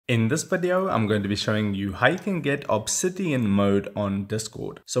In this video, I'm going to be showing you how you can get Obsidian mode on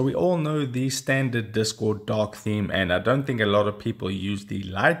Discord. So we all know the standard Discord dark theme, and I don't think a lot of people use the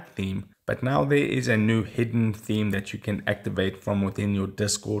light theme, but now there is a new hidden theme that you can activate from within your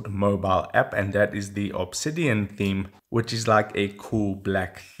Discord mobile app, and that is the Obsidian theme, which is like a cool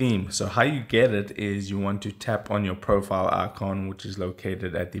black theme. So how you get it is you want to tap on your profile icon, which is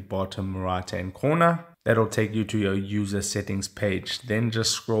located at the bottom right hand corner. That'll take you to your user settings page. Then just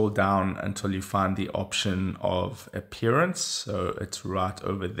scroll down until you find the option of appearance. So it's right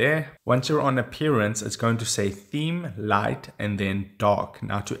over there. Once you're on appearance, it's going to say theme, light, and then dark.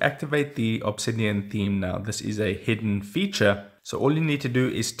 Now to activate the Obsidian theme, now this is a hidden feature. So all you need to do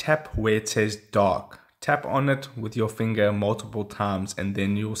is tap where it says dark. Tap on it with your finger multiple times and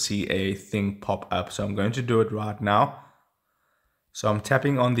then you'll see a thing pop up. So I'm going to do it right now. So I'm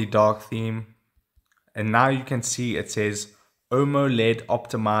tapping on the dark theme. And now you can see it says OMOLED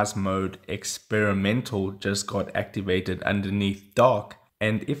optimize mode experimental just got activated underneath dark.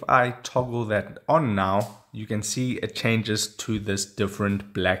 And if I toggle that on now, you can see it changes to this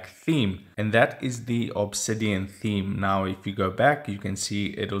different black theme. And that is the Obsidian theme. Now, if you go back, you can see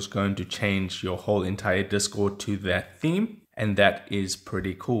it was going to change your whole entire Discord to that theme. And that is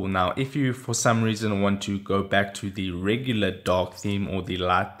pretty cool. Now, if you for some reason want to go back to the regular dark theme or the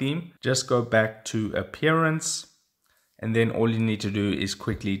light theme, just go back to appearance. And then all you need to do is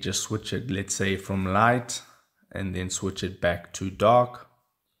quickly just switch it, let's say from light, and then switch it back to dark.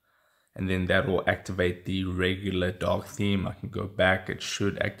 And then that will activate the regular dark theme. I can go back, it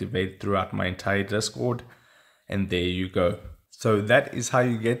should activate throughout my entire Discord. And there you go. So that is how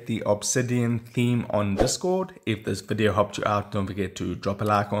you get the Obsidian theme on Discord. If this video helped you out, don't forget to drop a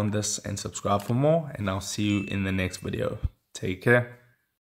like on this and subscribe for more. And I'll see you in the next video. Take care.